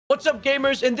What's up,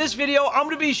 gamers? In this video, I'm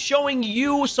going to be showing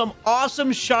you some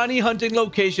awesome shiny hunting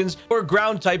locations for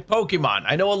ground type Pokemon.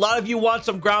 I know a lot of you want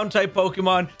some ground type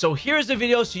Pokemon, so here's the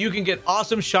video so you can get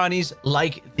awesome shinies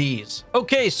like these.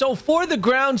 Okay, so for the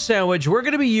ground sandwich, we're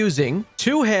going to be using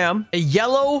 2 ham, a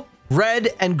yellow, red,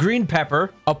 and green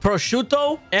pepper, a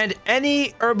prosciutto, and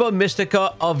any herba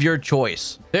mystica of your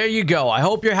choice. There you go. I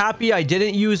hope you're happy I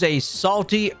didn't use a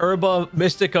salty herba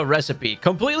mystica recipe.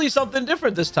 Completely something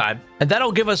different this time. And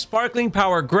that'll give us sparkling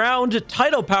power ground,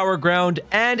 tidal power ground,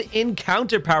 and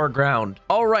encounter power ground.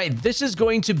 All right, this is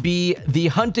going to be the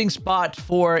hunting spot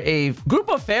for a group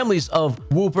of families of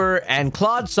Wooper and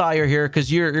Clodsire here,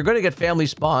 because you're going to get family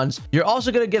spawns. You're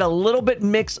also going to get a little bit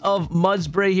mix of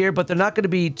Mudbray here, but they're not going to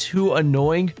be too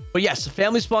annoying. But yes,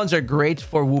 family spawns are great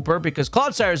for Wooper because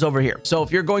Clodsire is over here. So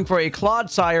if you're going for a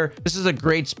Clodsire, this is a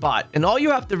great spot. And all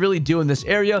you have to really do in this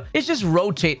area is just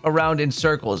rotate around in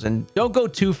circles and don't go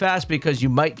too fast because you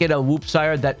might get a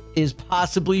Whoopsire that is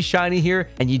possibly shiny here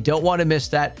and you don't want to miss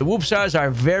that. The Whoopsires are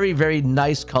a very, very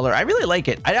nice color. I really like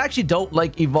it. I actually don't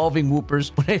like evolving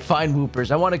Woopers when I find Woopers.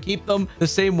 I want to keep them the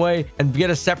same way and get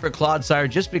a separate Clodsire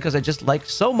just because I just like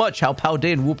so much how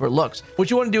Paldean Wooper looks. What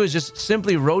you want to do is just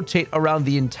simply rotate around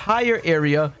the entire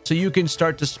area so you can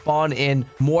start to spawn in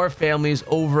more families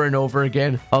over and over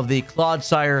again of the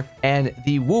Clodsire and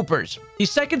the Woopers. The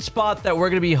second spot that we're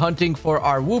going to be hunting for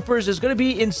our Woopers is going to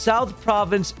be in South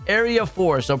Province Area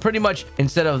 4. So pretty much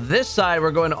instead of this side,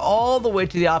 we're going all the way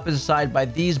to the opposite side by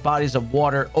these bodies of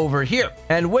water over here.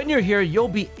 And when you're here, you'll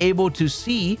be able to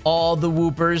see all the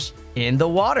Woopers in the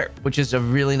water, which is a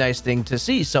really nice thing to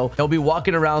see. So they'll be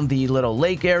walking around the little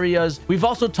lake areas. We've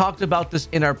also talked about this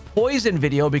in our poison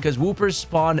video because Woopers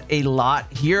spawn a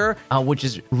lot here, which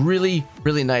is really,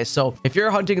 really nice. So if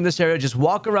you're hunting in this area, just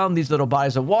walk around these little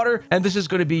bodies of water, and this is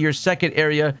going to be your second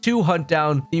area to hunt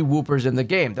down the Woopers in the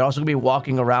game. They're also going to be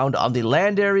walking around on the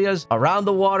land areas around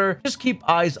the water. Just keep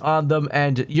eyes on them,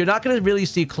 and you're not going to really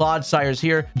see Clodsires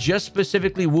here, just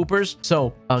specifically Woopers.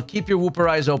 So keep your Wooper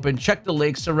eyes open, check the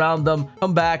lakes around them,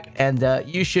 come back, and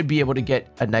you should be able to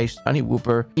get a nice shiny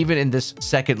Wooper even in this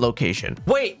second location.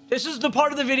 Wait, this is the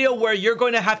part of the video where you're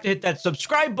going to have to hit that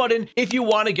subscribe button if you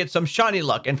want to get some shiny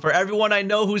luck. And for everyone I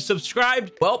know who's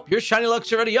subscribed, well, your shiny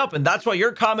luck's already up, and that's why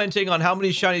you're commenting on how many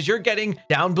shinies you're getting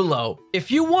down below.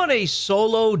 If you want a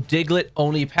solo Diglett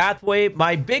only pathway,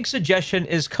 my big suggestion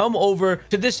is come over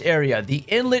to this area. The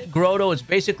Inlet Grotto is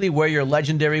basically where your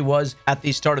legendary was at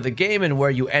the start of the game and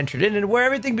where you entered in and where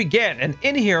everything began. And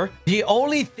in here, the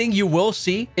only thing you will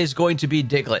see is going to be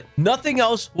Diglett. Nothing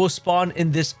else will spawn in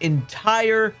this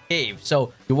entire cave.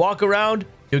 So you walk around,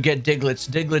 you'll get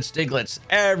Diglets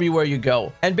everywhere you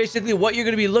go. And basically what you're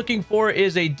going to be looking for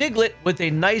is a Diglett with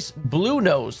a nice blue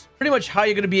nose. Pretty much how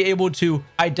you're going to be able to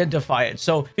identify it.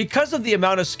 So because of the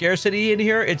amount of scarcity in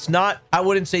here, it's not, I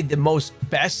wouldn't say the most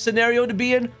best scenario to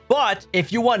be in. But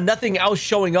if you want nothing else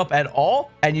showing up at all,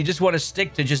 and you just want to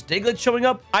stick to just Diglett showing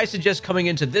up, I suggest coming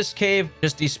into this cave,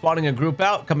 just despawning a group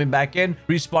out, coming back in,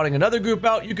 respawning another group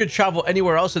out. You could travel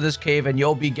anywhere else in this cave and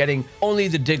you'll be getting only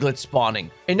the Diglett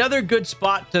spawning. Another good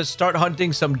spot to start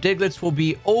hunting some Diglets will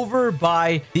be over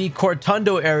by the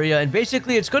Cortundo area. And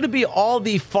basically it's going to be all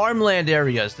the farmland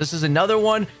areas. This is another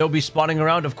one. They'll be spawning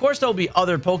around. Of course, there'll be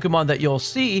other Pokemon that you'll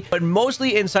see, but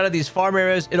mostly inside of these farm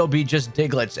areas, it'll be just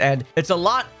Diglets. And it's a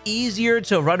lot easier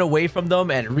to run away from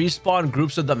them and respawn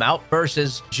groups of them out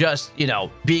versus just, you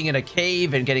know, being in a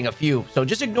cave and getting a few. So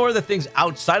just ignore the things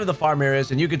outside of the farm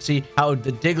areas and you can see how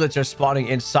the Diglets are spawning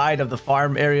inside of the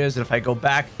farm areas. And if I go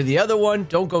back to the other one,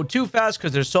 don't go too fast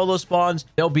because they're solo spawns.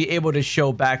 They'll be able to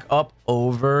show back up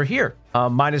over here.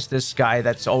 Minus this guy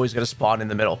that's always going to spawn in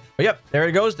the middle. But yep, there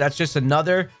it goes. That's just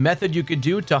another method you could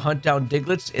do to hunt down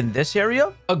Diglets in this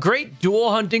area. A great dual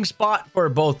hunting spot for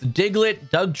both Diglett,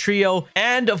 Dugtrio,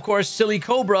 and of course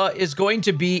Silicobra is going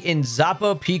to be in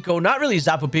Zappa Pico. Not really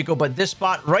Zappa Pico, but this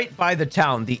spot right by the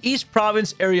town, the East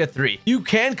Province Area 3. You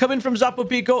can come in from Zappa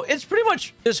Pico. It's pretty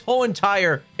much this whole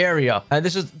entire area. And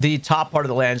this is the top part of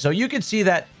the land. So you can see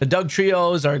that the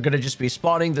Dugtrios are going to just be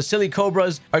spawning. The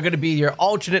Silicobras are going to be your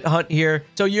alternate hunt here.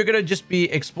 So you're going to just be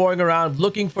exploring around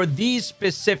looking for these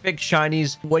specific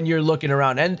shinies when you're looking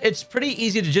around. And it's pretty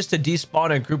easy to just despawn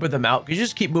a group of them out. You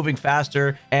just keep moving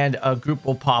faster and a group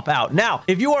will pop out. Now,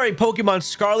 if you are a Pokemon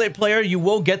Scarlet player, you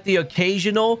will get the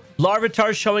occasional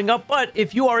Larvitar showing up. But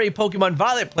if you are a Pokemon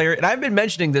Violet player, and I've been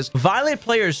mentioning this, Violet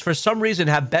players for some reason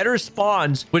have better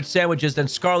spawns with sandwiches than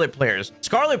Scarlet players.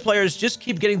 Scarlet players just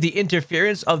keep getting the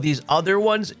interference of these other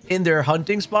ones in their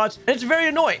hunting spots. And it's very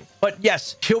annoying. But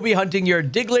yes, you'll be hunting your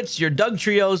Diglets, your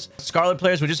Dugtrios. Scarlet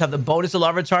players will just have the bonus of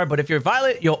Larvitar, but if you're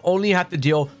Violet, you'll only have to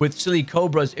deal with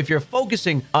Silicobras if you're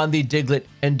focusing on the Diglett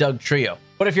and Dugtrio.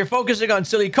 But if you're focusing on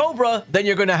Silicobra, then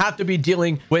you're going to have to be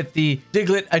dealing with the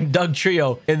Diglett and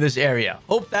Dugtrio in this area.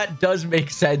 Hope that does make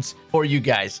sense for you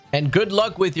guys. And good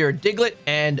luck with your Diglett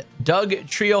and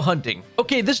Dugtrio hunting.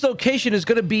 Okay, this location is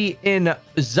going to be in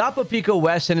Zapapico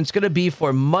West, and it's going to be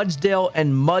for Mudsdale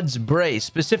and Mudbray.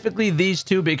 Specifically these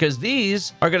two, because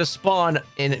these are going to spawn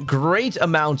in great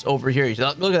amounts over here.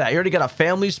 Look at that. You already got a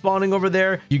family spawning over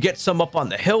there. You get some up on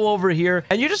the hill over here.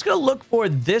 And you're just going to look for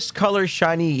this color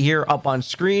shiny here up on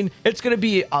screen. It's going to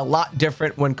be a lot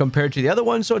different when compared to the other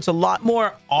one. So it's a lot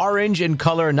more orange in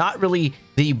color, not really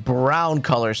the brown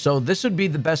color. So this would be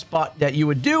the best spot that you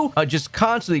would do. Just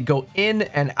constantly go in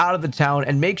and out of the town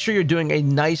and make sure you're doing a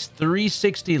nice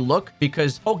 360 look,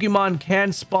 because Pokemon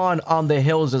can spawn on the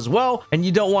hills as well, and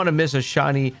you don't want to miss a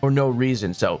shiny for no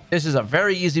reason. So this is a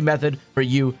very easy method for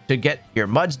you to get your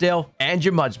Mudsdale and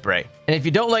your Mudbray. And if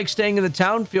you don't like staying in the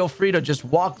town, feel free to just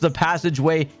walk the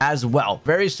passageway as well.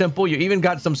 Very simple. You even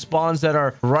got some spawns that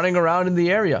are running around in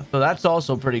the area. So that's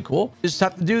also pretty cool. Just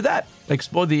have to do that.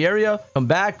 Explore the area, come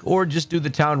back, or just do the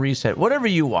town reset. Whatever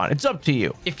you want. It's up to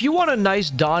you. If you want a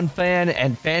nice Donphan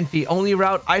and Phanpy only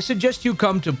route, I suggest you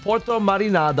come to Puerto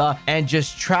Marinada and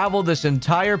just travel this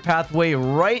entire pathway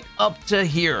right up to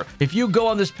here. If you go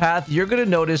on this path, you're going to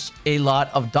notice a lot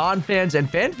of Donphans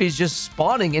and Phanpys just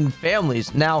spawning in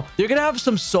families. Now, you're going to have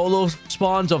some solo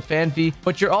spawns of Phanpy,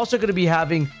 but you're also going to be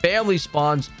having family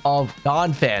spawns of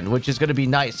Donphan, which is going to be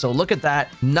nice. So look at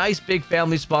that. Nice big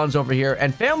family spawns over here.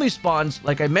 And family spawns,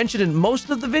 like I mentioned in most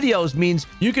of the videos, means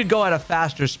you could go at a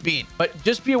faster speed. But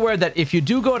just be aware that if you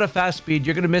do go at a fast speed,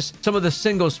 you're going to miss some of the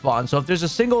single spawns. So if there's a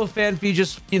single Phanpy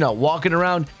just, walking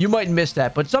around, you might miss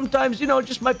that. But sometimes, it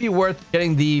just might be worth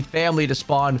getting the family to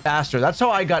spawn faster. That's how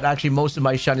I got actually most of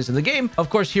my shinies in the game. Of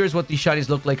course, here's what these shinies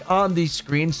look like on the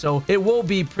screen. So it will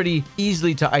be pretty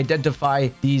easily to identify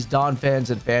these Donphans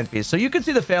and Phanpys. So you can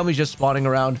see the families just spawning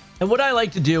around. And what I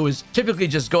like to do is typically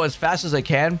just go as fast as I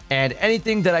can, and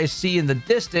anything that I see in the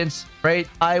distance, right,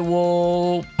 I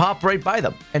will pop right by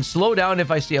them and slow down if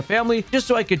I see a family, just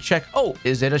so I could check, oh,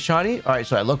 is it a shiny? All right,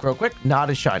 so I look real quick, not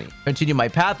a shiny. Continue my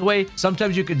pathway.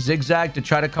 Sometimes you can zigzag to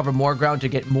try to cover more ground to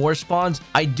get more spawns.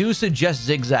 I do suggest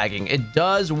zigzagging. It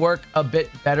does work a bit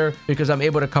better because I'm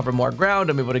able to cover more ground.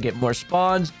 I'm able to get more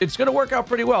spawns. It's going to work out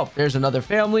pretty well. There's another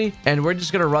family, and we're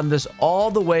just going to run this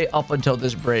all the way up until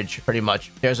this bridge, pretty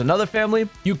much. There's another family.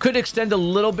 You could extend a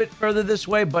little bit further this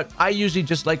way, but I usually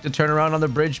just like to turn around on the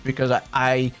bridge because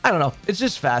I don't know, it's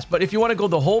just fast. But if you want to go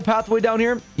the whole pathway down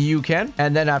here, you can.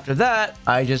 And then after that,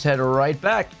 I just head right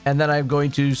back, and then I'm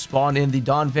going to spawn in the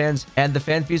Donphans and the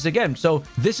Phanpys again. So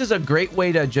this is a great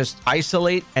way to just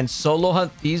isolate and solo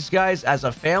hunt these guys as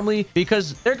a family,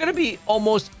 because they're going to be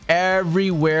almost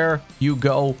everywhere you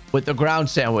go with the ground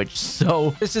sandwich. So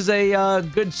this is a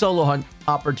good solo hunt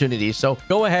opportunity. So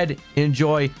go ahead,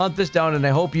 enjoy, hunt this down, and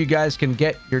I hope you guys can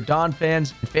get your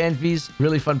Donphans and Phanpys.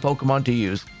 Really fun Pokemon to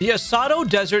use. The Asado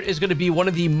Desert is going to be one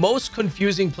of the most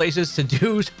confusing places to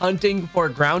do hunting for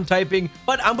ground typing,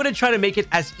 but I'm going to try to make it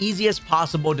as easy as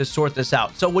possible to sort this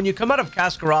out. So when you come out of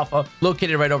Cascarafa,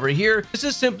 located right over here, this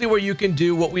is simply where you can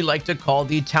do what we like to call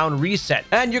the town reset.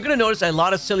 And you're going to notice a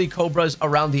lot of Silicobras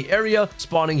around the area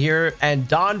spawning here, and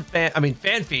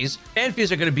Phanpys.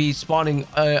 Phanpys are going to be spawning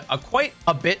quite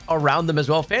a bit around them as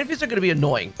well. Phanpys are going to be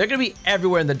annoying. They're going to be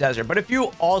everywhere in the desert. But if you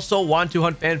also want to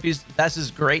hunt Phanpys, this is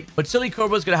great. But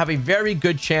Silicobra is going to have a very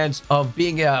good chance of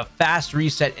being a fast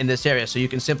reset in this area. So you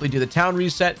can simply do the town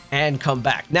reset and come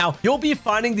back. Now, you'll be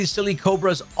finding these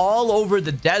Silicobras all over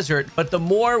the desert, but the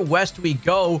more west we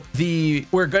go,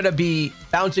 we're going to be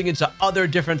bouncing into other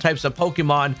different types of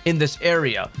Pokemon in this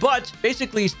area. But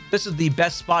basically, this is the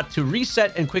best spot to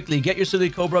reset and quickly get your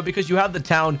Silicobra because you have the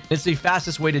town. It's the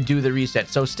fastest way to do the reset.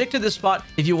 So stick to this spot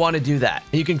if you want to do that.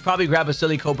 And you can probably grab a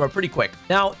Silicobra pretty quick.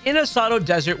 Now, in Asado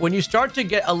Desert, when you start to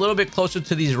get a little bit closer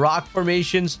to these rock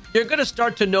formations, you're going to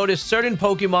start to notice certain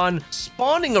Pokemon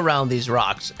spawning around these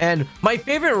rocks. And my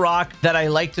favorite rock that I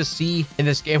like to see in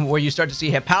this game, where you start to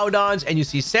see Hippowdons and you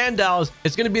see Sandiles,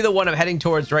 it's going to be the one I'm heading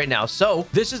towards right now. So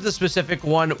this is the specific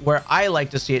one where I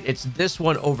like to see it. It's this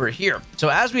one over here. So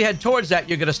as we head towards that,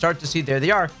 you're going to start to see, there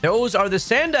they are. Those are the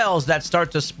Sandiles that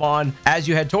start to spawn as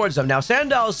you head towards them. Now,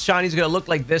 Sandile's shiny is going to look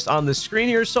like this on the screen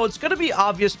here, so it's going to be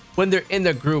obvious when they're in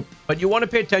the group, but you want to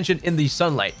pay attention in the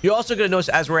sunlight. You're also going to notice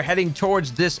as we're heading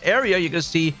towards this area, you're going to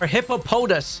see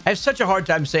Hippopotas. I have such a hard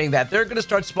time saying that. They're going to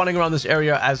start spawning around this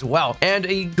area as well. And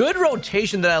a good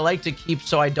rotation that I like to keep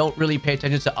so I don't really pay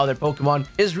attention to other Pokemon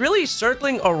is really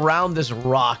circling around this this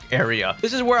rock area.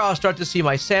 This is where I'll start to see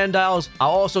my Sandiles. I'll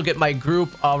also get my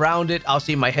group around it. I'll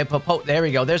see my Hippopotas. There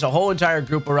we go. There's a whole entire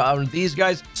group around these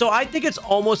guys. So I think it's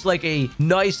almost like a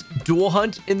nice dual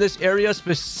hunt in this area,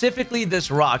 specifically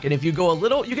this rock. And if you go a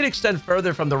little, you can extend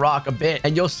further from the rock a bit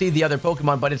and you'll see the other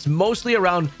Pokemon, but it's mostly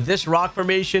around this rock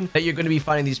formation that you're going to be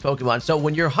finding these Pokemon. So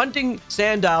when you're hunting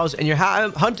Sandiles and you're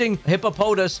hunting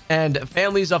Hippopotas and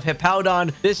families of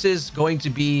Hippowdon, this is going to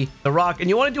be the rock. And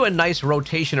you want to do a nice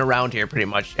rotation around here pretty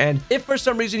much. And if for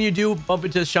some reason you do bump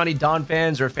into shiny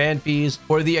Donphans or Phanpys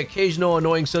or the occasional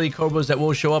annoying Silicobras that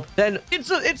will show up, then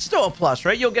it's still a plus,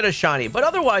 right? You'll get a shiny. But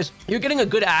otherwise, you're getting a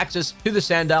good access to the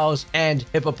Sandiles and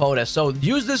Hippopotas. So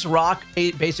use this rock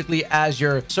basically as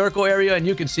your circle area, and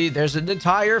you can see there's an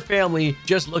entire family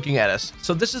just looking at us.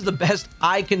 So this is the best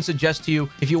I can suggest to you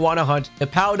if you want to hunt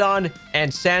Hippowdon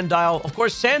and Sandile. Of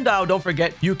course, Sandile, don't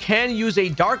forget, you can use a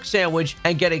dark sandwich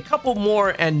and get a couple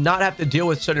more and not have to deal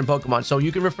with certain Pokemon. So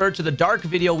you can refer to the dark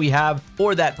video we have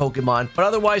for that Pokemon. But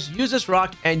otherwise, use this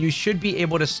rock and you should be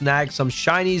able to snag some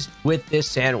shinies with this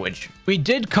sandwich. We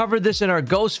did cover this in our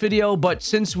ghost video, but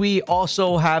since we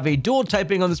also have a dual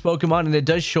typing on this Pokemon and it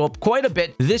does show up quite a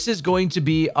bit, this is going to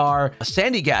be our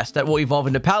Sandygast that will evolve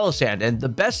into Palossand. And the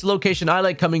best location I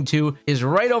like coming to is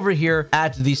right over here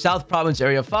at the South Province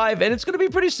Area 5. And it's going to be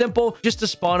pretty simple just to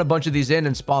spawn a bunch of these in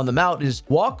and spawn them out. Is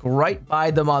walk right by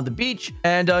them on the beach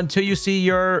and until you see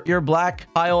your black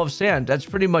pile of sand. That's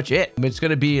pretty much it. It's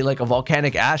going to be like a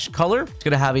volcanic ash color. It's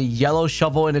going to have a yellow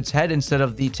shovel in its head instead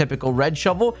of the typical red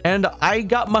shovel. And I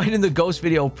got mine in the ghost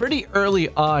video pretty early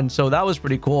on, so that was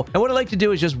pretty cool. And what I like to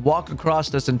do is just walk across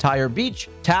this entire beach,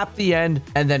 tap the end,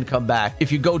 and then come back.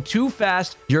 If you go too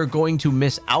fast, you're going to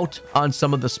miss out on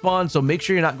some of the spawns, so make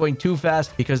sure you're not going too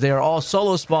fast because they are all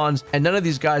solo spawns and none of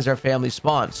these guys are family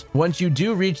spawns. Once you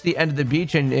do reach the end of the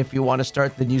beach, and if you want to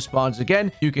start the new spawns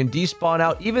again, you can despawn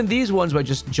out even these ones by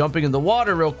just jumping in the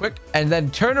water real quick and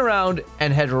then turn around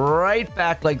and head right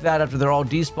back like that after they're all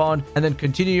despawned, and then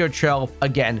continue your trail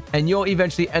again. And you'll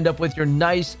eventually end up with your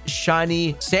nice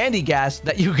shiny Sandygast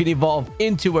that you can evolve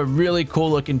into a really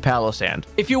cool looking Palossand.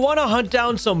 If you want to hunt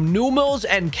down some Numels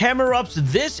and Camerupts,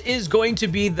 this is going to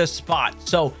be the spot.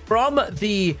 So from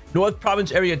the North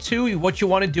Province Area 2, what you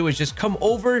want to do is just come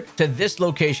over to this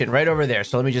location right over there.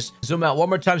 So let me just zoom out one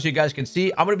more time so you guys can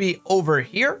see. I'm going to be over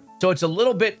here. So it's a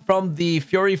little bit from the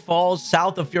Fury Falls,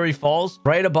 south of Fury Falls,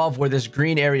 right above where this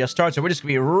green area starts. So we're just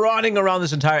going to be running around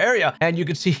this entire area. And you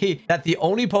can see that the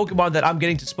only Pokemon that I'm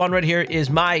getting to spawn right here is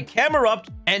my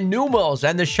Camerupt and Numels.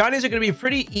 And the shinies are going to be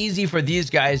pretty easy for these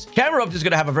guys. Camerupt is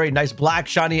going to have a very nice black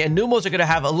shiny, and Numels are going to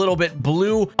have a little bit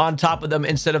blue on top of them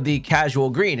instead of the casual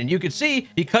green. And you can see,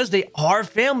 because they are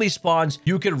family spawns,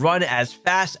 you can run as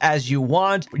fast as you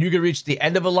want. You can reach the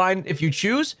end of a line if you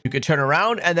choose. You could turn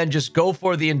around and then just go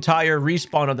for the entire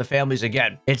respawn of the families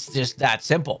again. It's just that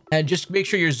simple. And just make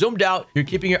sure you're zoomed out, you're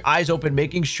keeping your eyes open,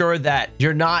 making sure that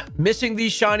you're not missing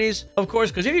these shinies, of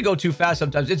course, because if you go too fast,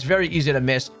 sometimes it's very easy to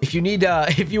miss. If you need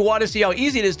if you want to see how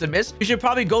easy it is to miss, you should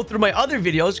probably go through my other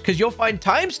videos, because you'll find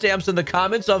timestamps in the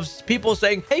comments of people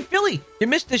saying, hey Philly, you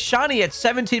missed this shiny at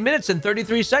 17 minutes and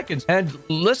 33 seconds. And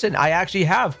listen,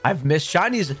 I've missed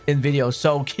shinies in videos,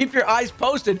 so keep your eyes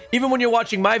posted even when you're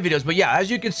watching my videos. But yeah,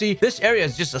 as you can see, this area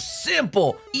is just a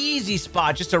simple, easy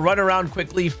spot just to run around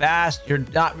quickly, fast. You're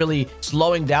not really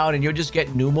slowing down, and you'll just get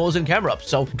Numels and Camerupts.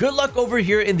 So good luck over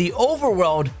here in the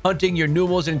overworld hunting your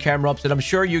Numels and Camerupts, and I'm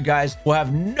sure you guys will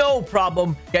have no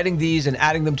problem getting these and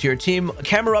adding them to your team.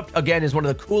 Camerupt, again, is one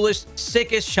of the coolest,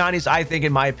 sickest shinies, I think,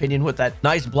 in my opinion, with that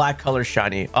nice black color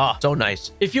shiny. Ah, so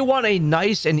nice. If you want a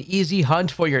nice and easy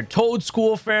hunt for your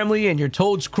Toedscool family and your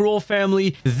Toedscruel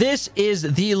family, this is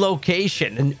the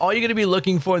location. And all you're going to be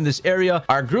looking for in this area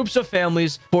are groups of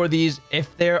families. For these,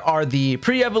 if there are the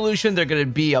pre-evolution, they're going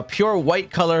to be a pure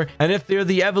white color, and if they're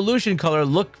the evolution color,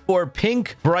 look for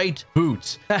pink bright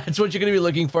boots. That's what you're going to be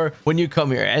looking for when you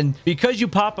come here. And because you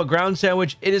pop a ground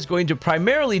sandwich, it is going to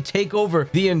primarily take over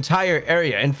the entire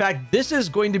area. In fact, this is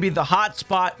going to be the hot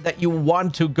spot that you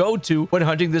want to go to when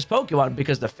hunting this Pokemon,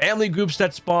 because the family groups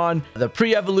that spawn, the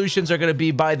pre-evolutions are going to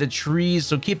be by the trees,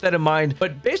 so keep that in mind.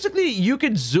 But basically, you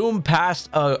could zoom past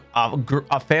a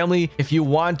family if you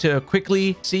want to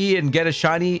quickly see and get a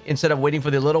shiny instead of waiting for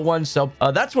the little ones. So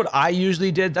that's what I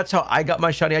usually did. That's how I got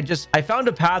my shiny. I found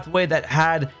a pathway that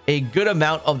had a good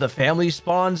amount of the family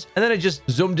spawns, and then I just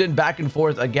zoomed in back and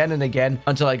forth again and again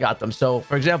until I got them. So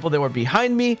for example, they were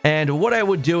behind me, and what I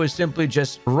would do is simply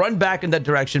just run back in that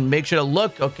direction, make sure to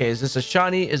look, okay, is this a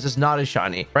shiny? Is this not a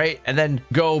shiny? Right? And then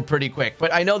go pretty quick.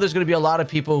 But I know there's going to be a lot of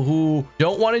people who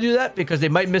don't want to do that because they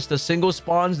might miss the single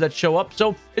spawns that show up.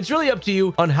 So it's really up to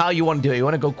you on how you want to do it. You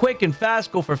want to go quick and fast,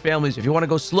 go for families. If you want to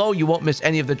go slow, you won't miss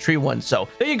any of the tree ones. So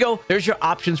there you go. There's your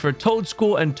options for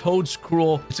Toedscool and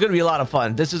Toedscruel. It's going to be a lot of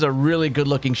fun. This is a really good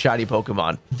looking shiny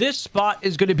Pokemon. This spot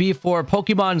is going to be for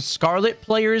Pokemon Scarlet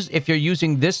players. If you're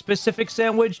using this specific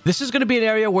sandwich, this is going to be an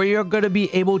area where you're going to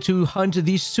be able to hunt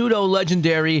the pseudo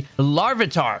legendary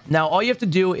Larvitar. Now, all you have to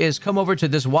do is come over to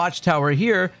this watchtower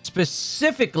here,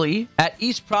 specifically at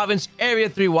East Province Area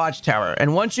 3 Watchtower.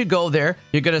 And once you go there,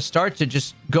 you're going to start to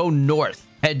just go north.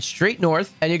 Head straight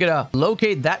north, and you're gonna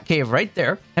locate that cave right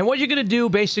there. And what you're gonna do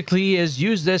basically is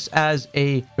use this as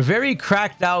a very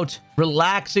cracked out,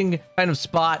 relaxing kind of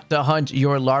spot to hunt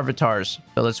your Larvitars.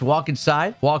 So let's walk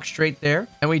inside, walk straight there,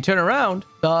 and when you turn around,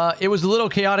 it was a little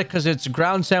chaotic because it's a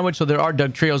ground sandwich, so there are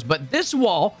Dugtrios. But this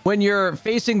wall, when you're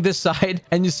facing this side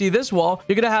and you see this wall,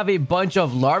 you're gonna have a bunch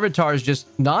of Larvitars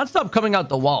just nonstop coming out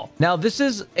the wall. Now, this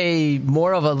is a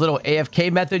more of a little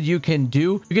AFK method you can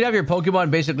do. You can have your Pokemon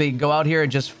basically go out here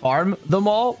and just farm them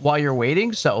all while you're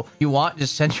waiting. So if you want,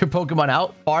 just send your Pokemon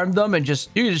out, farm them, and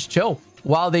you can just chill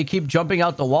while they keep jumping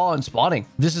out the wall and spawning.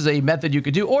 This is a method you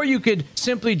could do, or you could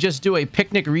simply just do a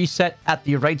picnic reset at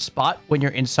the right spot when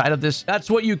you're inside of this. That's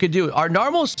what you could do. Our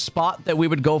normal spot that we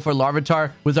would go for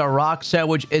Larvitar with our rock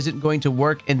sandwich isn't going to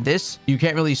work in this. You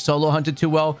can't really solo hunt it too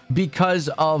well because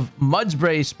of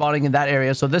Mudbray spawning in that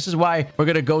area. So this is why we're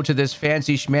going to go to this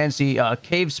fancy schmancy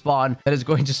cave spawn that is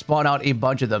going to spawn out a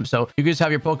bunch of them. So you can just have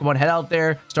your Pokemon head out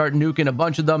there, start nuking a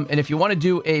bunch of them. And if you want to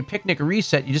do a picnic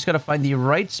reset, you just got to find the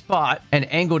right spot and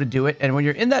angle to do it. And when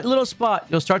you're in that little spot,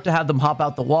 you'll start to have them hop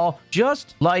out the wall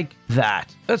just like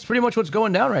that. That's pretty much what's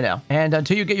going down right now. And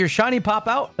until you get your shiny pop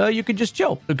out, you can just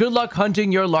chill. So good luck hunting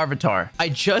your Larvitar. I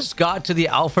just got to the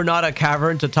Alphanauta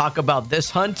Cavern to talk about this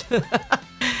hunt.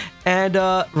 And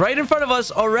right in front of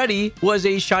us already was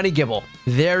a shiny Gible.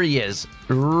 There he is,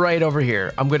 right over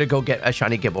here. I'm going to go get a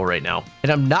shiny Gible right now.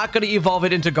 And I'm not going to evolve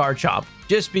it into Garchomp,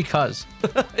 just because.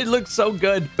 It looks so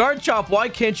good. Garchomp, why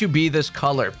can't you be this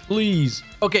color, please?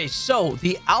 Okay, so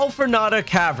the Alphanauta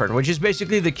Cavern, which is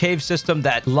basically the cave system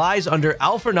that lies under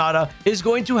Alphanauta, is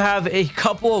going to have a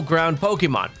couple of ground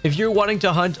Pokemon. If you're wanting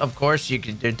to hunt, of course, you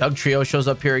can. Dugtrio shows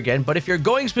up here again. But if you're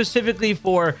going specifically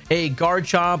for a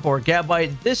Garchomp or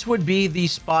Gabite, this would be the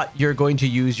spot you're going to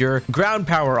use your ground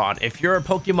power on. If you're a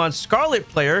Pokemon Scarlet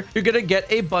player, you're going to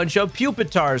get a bunch of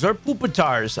Pupitars or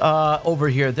Pupitars over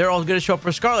here. They're all going to show up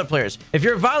for Scarlet players. If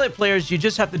you're Violet players, you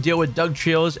just have to deal with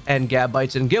Dugtrios and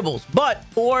Gabites and Gibles. But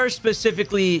for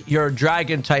specifically your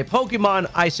dragon type Pokemon,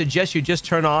 I suggest you just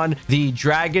turn on the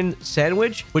dragon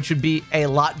sandwich, which would be a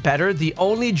lot better. The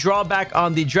only drawback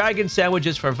on the dragon sandwich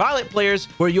is for Violet players,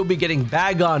 where you'll be getting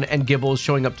Bagon and Gibles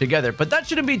showing up together. But that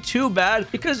shouldn't be too bad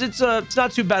because it's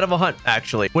not too bad of a hunt,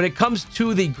 actually. When it comes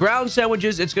to the ground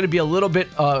sandwiches, it's going to be a little bit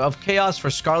of chaos for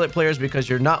Scarlet players because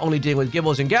you're not only dealing with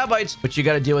Gibles and Gabites, but you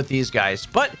got to deal with these guys.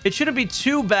 But it shouldn't be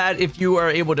too bad if you are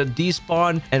able to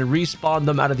despawn and respawn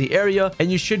them out of the area,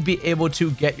 and you should be able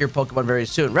to get your Pokemon very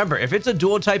soon. Remember, if it's a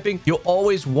dual typing, you'll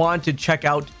always want to check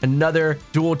out another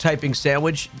dual typing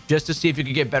sandwich just to see if you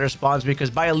can get better spawns,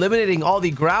 because by eliminating all the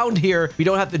ground here, we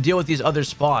don't have to deal with these other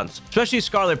spawns, especially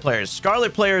Scarlet players.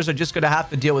 Scarlet players are just going to have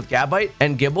to deal with Gabite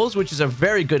and Gibles, which is a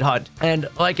very good hunt. And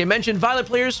like I mentioned, Violet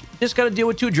players just got to deal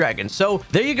with 2 dragons. So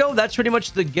there you go. That's pretty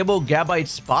much the Gible Gabite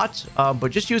spot, but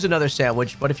just use another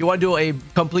sandwich. But if you want to do a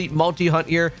complete multi-hunt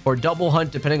here or double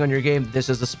hunt, depending on your game, this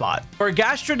is the spot. For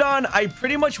Gastrodon, I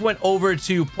pretty much went over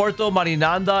to Porto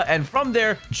Marinanda, and from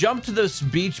there, jumped to this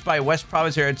beach by West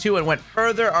Province Area 2 and went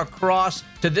further across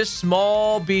to this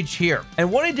small beach here. And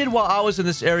what I did while I was in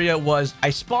this area was I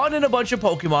spawned in a bunch of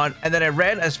Pokemon, and then I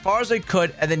ran as far as I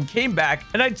could and then came back,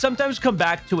 and I'd sometimes come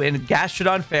back to a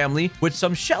Gastrodon family with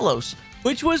some Shellos,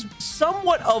 which was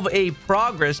somewhat of a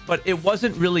progress, but it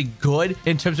wasn't really good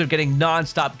in terms of getting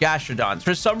non-stop Gastrodons.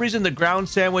 For some reason, the ground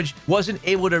sandwich wasn't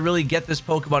able to really get this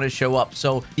Pokemon to show up.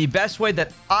 So the best way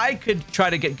that I could try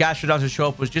to get Gastrodons to show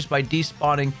up was just by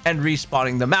despawning and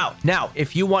respawning them out. Now,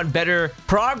 if you want better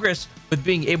progress with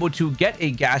being able to get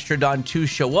a Gastrodon to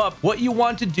show up, what you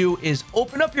want to do is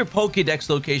open up your Pokédex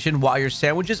location while your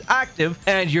sandwich is active,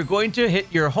 and you're going to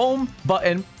hit your home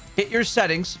button, hit your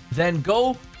settings, then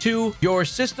go to your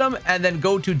system, and then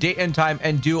go to date and time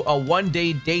and do a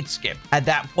 1-day date skip. At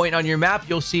that point on your map,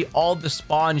 you'll see all the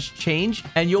spawns change,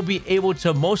 and you'll be able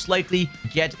to most likely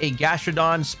get a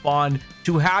Gastrodon spawn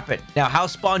to happen. Now, how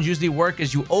spawns usually work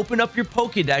is you open up your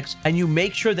Pokédex and you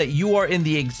make sure that you are in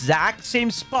the exact same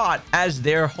spot as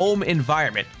their home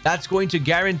environment. That's going to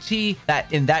guarantee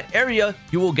that in that area,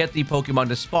 you will get the Pokemon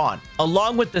to spawn.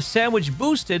 Along with the sandwich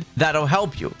boosted, that'll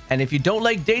help you. And if you don't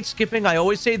like date skipping, I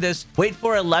always say this, wait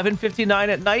for a 11:59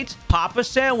 at night, pop a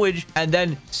sandwich, and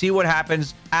then see what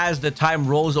happens as the time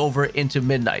rolls over into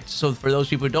midnight. So for those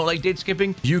people who don't like date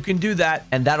skipping, you can do that,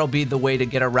 and that'll be the way to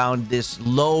get around this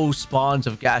low spawns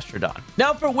of Gastrodon.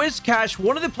 Now for Whiscash,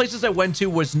 one of the places I went to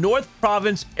was North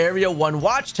Province Area 1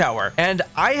 Watchtower, and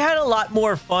I had a lot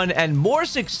more fun and more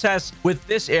success with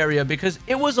this area because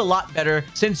it was a lot better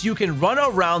since you can run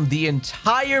around the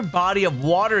entire body of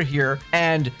water here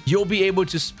and you'll be able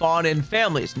to spawn in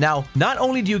families. Now, not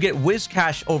only do you get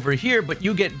Whiscash over here, but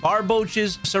you get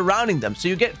Barboaches surrounding them. So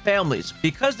you get families.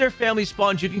 Because they're family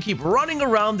spawns, you can keep running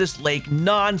around this lake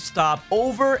non-stop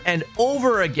over and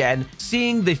over again,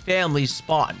 seeing the families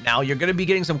spawn. Now, you're going to be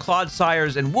getting some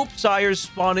Clodsires and Whoopsires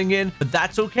spawning in, but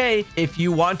that's okay. If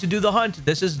you want to do the hunt,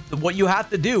 this is what you have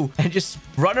to do, and just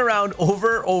run around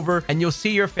over, and you'll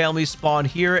see your family spawn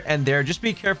here and there. Just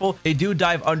be careful. They do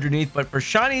dive underneath, but for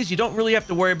shinies, you don't really have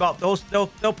to worry about those. They'll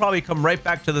probably come right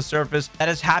back to the surface. That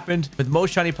has happened with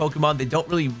most shiny Pokemon. They don't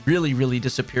really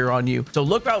disappear on you. So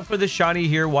look out for the shiny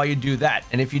here while you do that.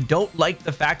 And if you don't like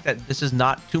the fact that this is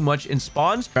not too much in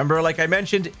spawns, remember, like I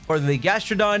mentioned, for the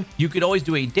Gastrodon, you could always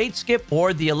do a date skip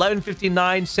or the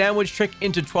 11:59 sandwich trick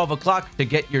into 12 o'clock to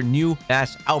get your new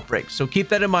mass outbreaks. So keep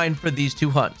that in mind for these two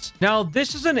hunts. Now,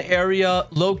 this is an area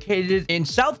located in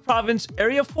South Province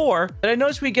Area 4 that I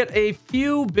noticed we get a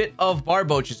few bit of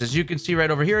Barboaches. As you can see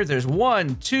right over here, there's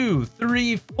 1, 2,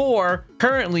 3, 4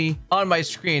 currently on my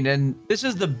screen, and this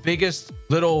is the biggest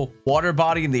little water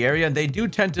body in the area, and they do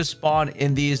tend to spawn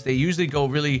in these. They usually go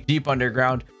really deep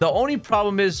underground. The only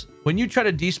problem is when you try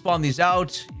to despawn these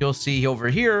out, you'll see over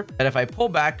here that if I pull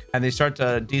back and they start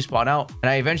to despawn out and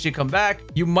I eventually come back,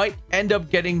 you might end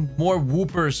up getting more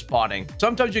Woopers spawning.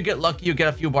 Sometimes you get lucky, you get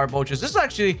a few Barboaches. This is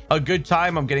actually a good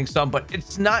time. I'm getting some, but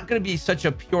it's not going to be such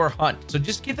a pure hunt. So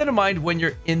just keep that in mind when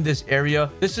you're in this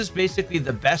area. This is basically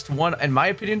the best one, in my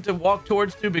opinion, to walk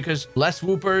towards too, because less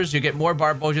Woopers, you get more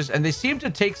Barboaches, and they seem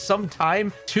to take some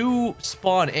time to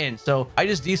spawn in. So I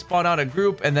just despawn out a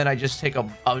group and then I just take a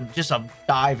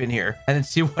dive in here and then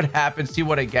see what happens, see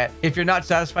what I get. If you're not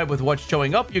satisfied with what's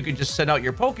showing up, you can just send out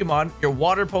your Pokemon, your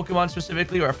water Pokemon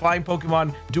specifically, or a flying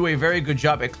Pokemon, do a very good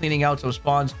job at cleaning out some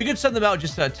spawns. You can send them out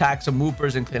just to attack some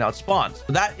Woopers and clean out spawns.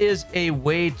 So that is a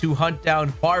way to hunt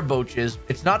down Barboaches.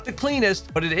 It's not the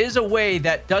cleanest, but it is a way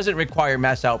that doesn't require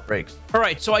mass outbreaks. All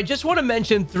right, so I just want to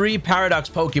mention 3 Paradox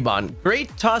Pokemon: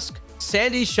 Great Tusk,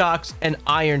 Sandy Shocks, and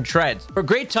Iron Treads. For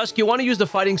Great Tusk, you want to use the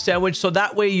Fighting Sandwich, so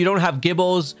that way you don't have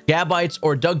Gibles, Gabites,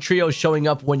 or Dugtrio showing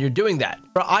up when you're doing that.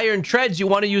 For Iron Treads, you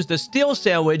want to use the Steel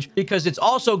Sandwich because it's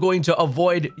also going to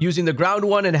avoid using the ground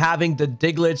one and having the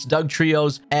Diglets,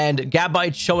 Dugtrios, and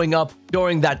Gabites showing up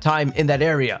during that time in that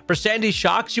area. For Sandy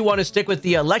Shocks, you want to stick with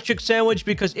the Electric Sandwich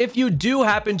because if you do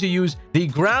happen to use the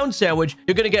Ground Sandwich,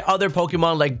 you're going to get other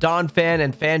Pokemon like Donphan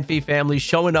and Phanpy family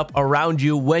showing up around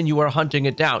you when you are hunting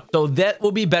it down. So that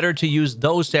will be better to use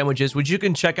those sandwiches, which you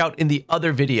can check out in the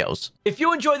other videos. If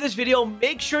you enjoyed this video,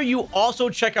 make sure you also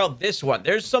check out this one.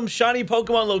 There's some shiny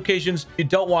Pokemon locations you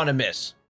don't want to miss.